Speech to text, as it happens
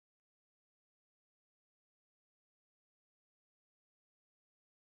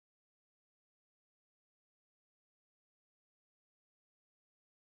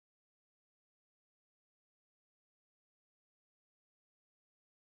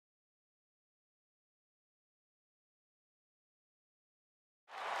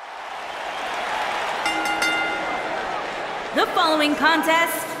The following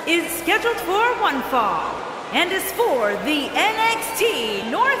contest is scheduled for one fall and is for the NXT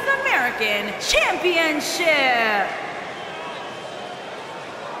North American Championship.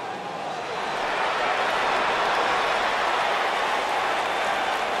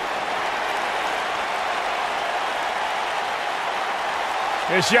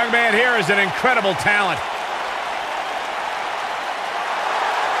 This young man here is an incredible talent.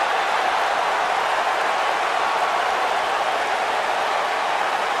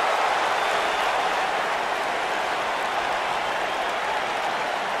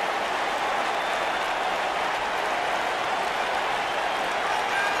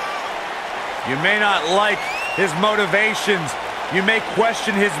 You may not like his motivations, you may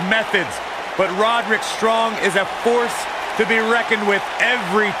question his methods, but Roderick Strong is a force to be reckoned with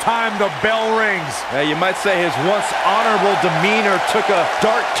every time the bell rings. You might say his once honorable demeanor took a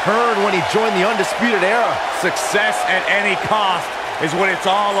dark turn when he joined the Undisputed Era. Success at any cost is what it's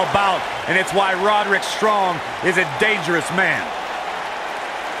all about, and it's why Roderick Strong is a dangerous man.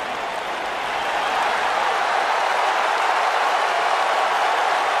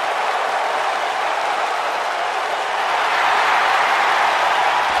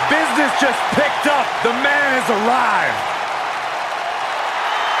 Business just picked up. The man has arrived.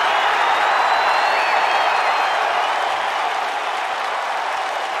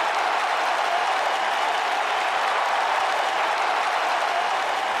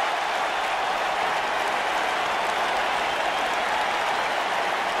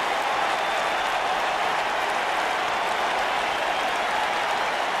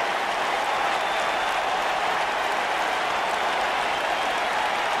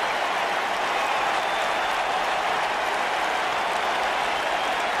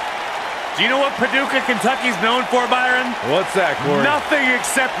 Do you know what Paducah, Kentucky's known for, Byron? What's that, Corey? Nothing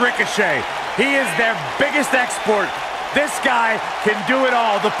except Ricochet. He is their biggest export. This guy can do it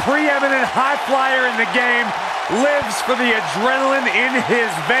all. The preeminent high flyer in the game lives for the adrenaline in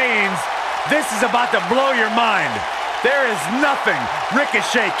his veins. This is about to blow your mind. There is nothing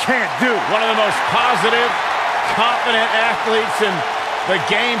Ricochet can't do. One of the most positive, confident athletes in the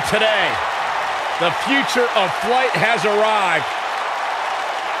game today. The future of flight has arrived.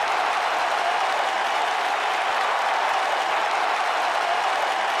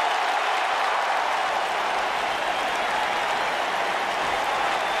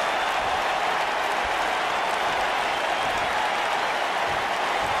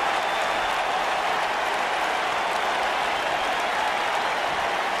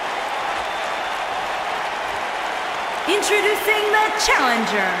 Introducing the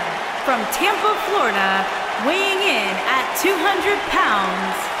challenger from Tampa, Florida, weighing in at 200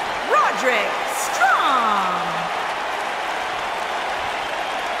 pounds, Roderick Strong.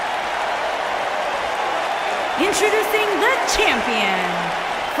 Introducing the champion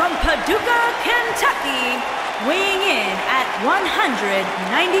from Paducah, Kentucky, weighing in at 190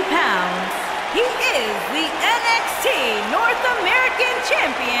 pounds. He is the NXT North American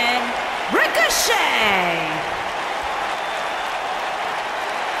Champion, Ricochet.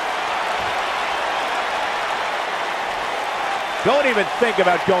 Don't even think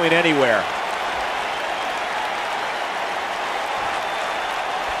about going anywhere.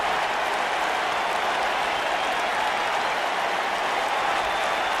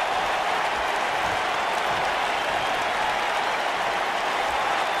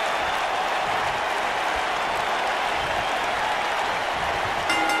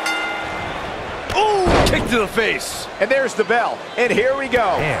 Kick to the face. And there's the bell. And here we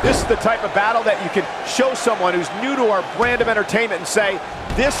go. Man. This is the type of battle that you can show someone who's new to our brand of entertainment and say,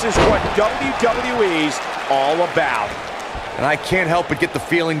 this is what WWE's all about. And I can't help but get the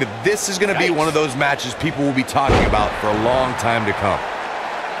feeling that this is going to be one of those matches people will be talking about for a long time to come.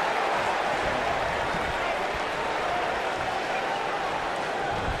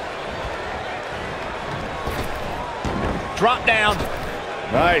 Drop down.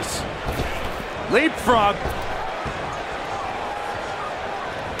 Nice. Leapfrog.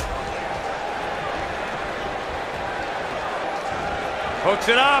 Hooks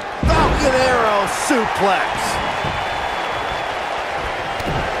it up. Falcon Arrow suplex.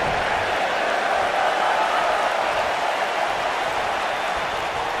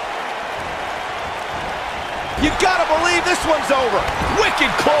 You gotta believe this one's over. Wicked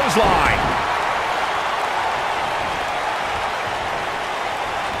clothesline.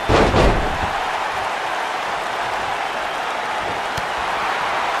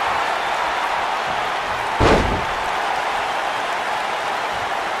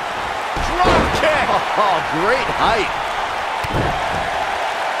 Oh, great height.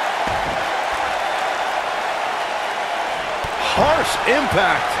 harsh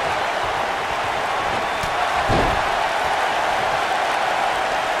impact.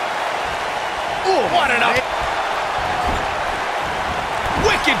 Ooh, what an up.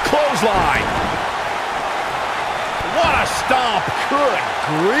 Wicked clothesline. What a stomp. Good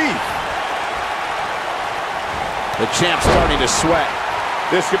grief. The champ's starting to sweat.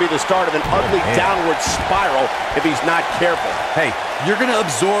 This could be the start of an ugly downward spiral if he's not careful. Hey, you're going to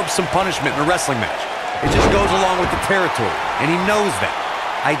absorb some punishment in a wrestling match. It just goes along with the territory, and he knows that.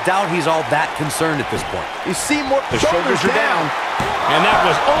 I doubt he's all that concerned at this point. You see more. The shoulders are down. And that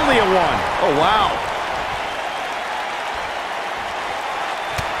was only a 1. Oh, wow.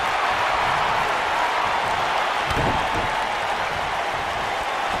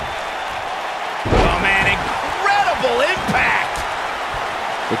 Oh, man, incredible impact.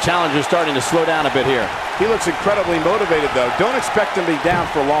 The challenger's starting to slow down a bit here. He looks incredibly motivated, though. Don't expect him to be down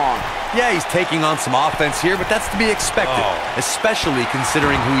for long. Yeah, he's taking on some offense here, but that's to be expected, especially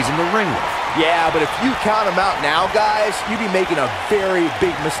considering who he's in the ring with. Yeah, but if you count him out now, guys, you'd be making a very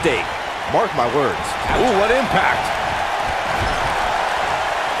big mistake. Mark my words. Ooh, what impact.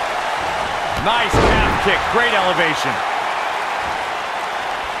 Nice calf kick, great elevation.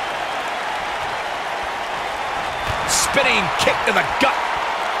 Spinning kick to the gut.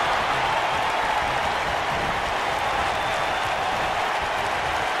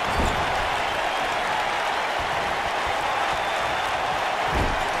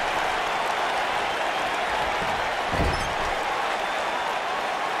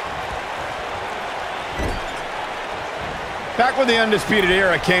 Back when the Undisputed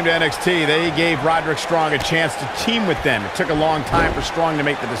Era came to NXT, they gave Roderick Strong a chance to team with them. It took a long time for Strong to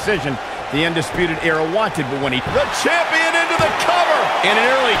make the decision the Undisputed Era wanted, but when the champion into the cover! And an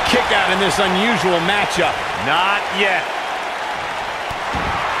early kick out in this unusual matchup. Not yet.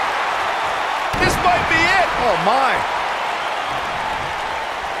 This might be it! Oh, my.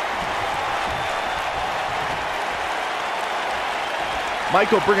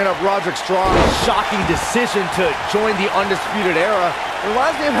 Michael bringing up Roderick Strong's shocking decision to join the Undisputed Era. It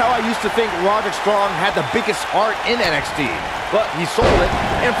reminds me of how I used to think Roderick Strong had the biggest heart in NXT. But he sold it,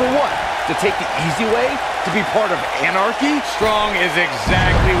 and for what? To take the easy way? To be part of anarchy? Strong is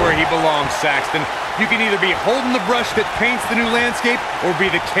exactly where he belongs, Saxton. You can either be holding the brush that paints the new landscape or be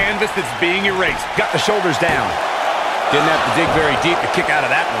the canvas that's being erased. Got the shoulders down. Didn't have to dig very deep to kick out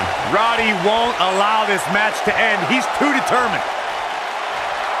of that one. Roddy won't allow this match to end. He's too determined.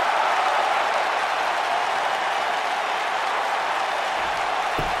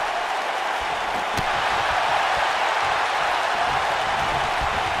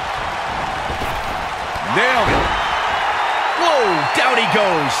 Nailed it. Whoa, down he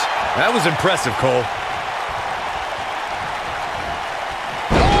goes. That was impressive, Cole.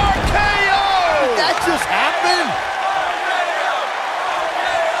 RKO! Did that just happen?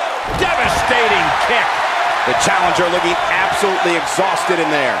 Devastating kick. The challenger looking absolutely exhausted in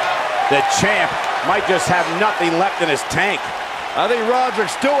there. The champ might just have nothing left in his tank. I think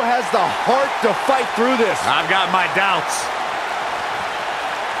Roderick still has the heart to fight through this. I've got my doubts.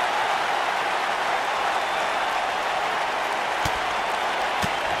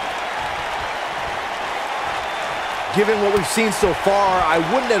 Given what we've seen so far, I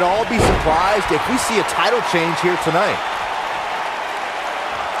wouldn't at all be surprised if we see a title change here tonight.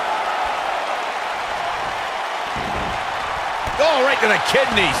 Oh, right to the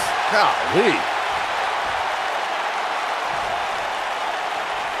kidneys. Golly.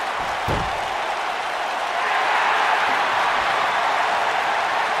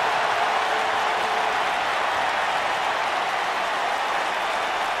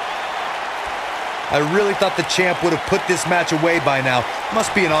 I really thought the champ would have put this match away by now.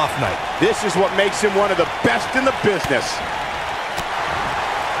 Must be an off night. This is what makes him one of the best in the business.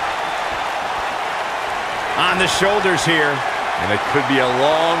 On the shoulders here. And it could be a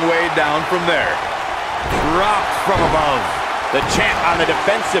long way down from there. Dropped from above. The champ on the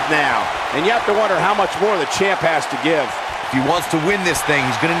defensive now. And you have to wonder how much more the champ has to give. If he wants to win this thing,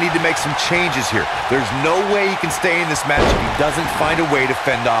 he's going to need to make some changes here. There's no way he can stay in this match if he doesn't find a way to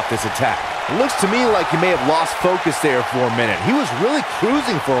fend off this attack. It looks to me like he may have lost focus there for a minute. He was really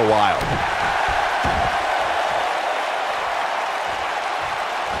cruising for a while.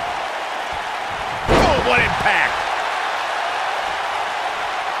 Oh, what impact!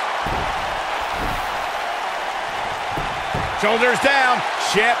 Shoulders down,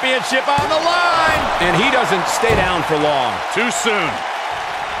 championship on the line. And he doesn't stay down for long. Too soon.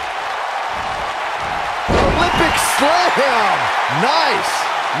 Olympic slam!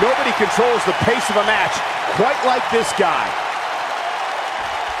 Nice! Nobody controls the pace of a match quite like this guy.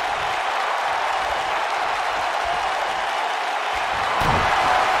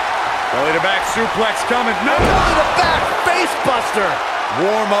 Belly to back suplex coming. No! Belly to back face buster.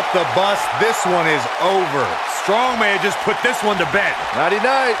 Warm up the bus. This one is over. Strong may have just put this one to bed.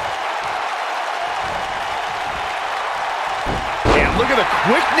 Nighty-night. And look at the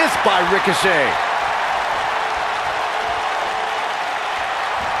quickness by Ricochet.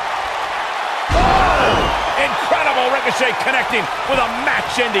 Oh! Incredible Ricochet connecting with a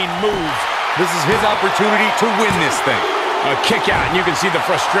match-ending move. This is his opportunity to win this thing. A kick out, and you can see the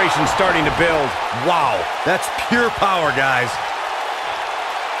frustration starting to build. Wow, that's pure power, guys.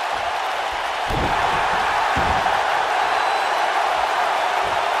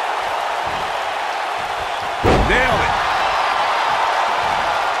 Nailed it.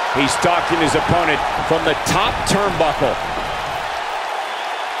 He's stalking his opponent from the top turnbuckle.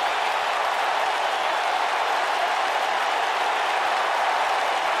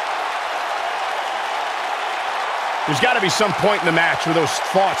 There's got to be some point in the match where those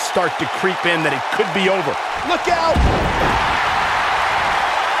thoughts start to creep in that it could be over. Look out!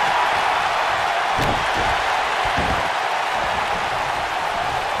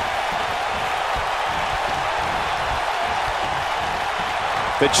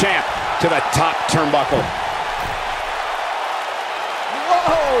 The champ to the top turnbuckle. Whoa!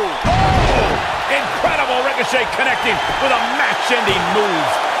 Oh! Incredible Ricochet connecting with a match-ending move.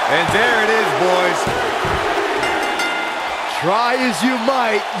 And there it is, boys. Try as you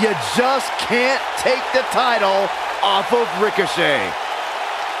might, you just can't take the title off of Ricochet.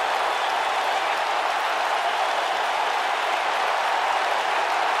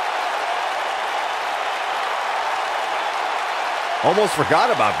 Almost forgot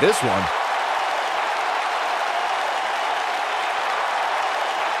about this one.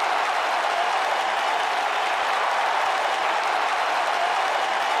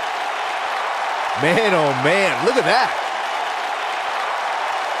 Man, oh man, look at that.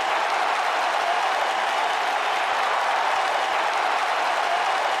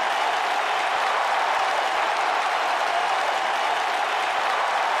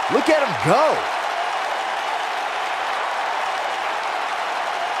 Look at him go.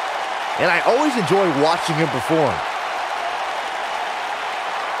 And I always enjoy watching him perform.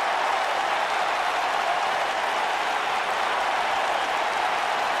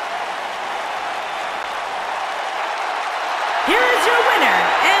 Here is your winner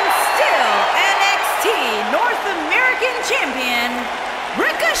and still NXT North American Champion,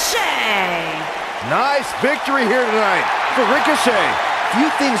 Ricochet. Nice victory here tonight for Ricochet. Few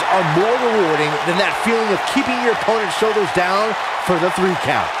things are more rewarding than that feeling of keeping your opponent's shoulders down for the 3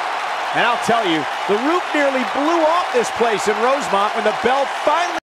 count. And I'll tell you, the roof nearly blew off this place in Rosemont when the bell finally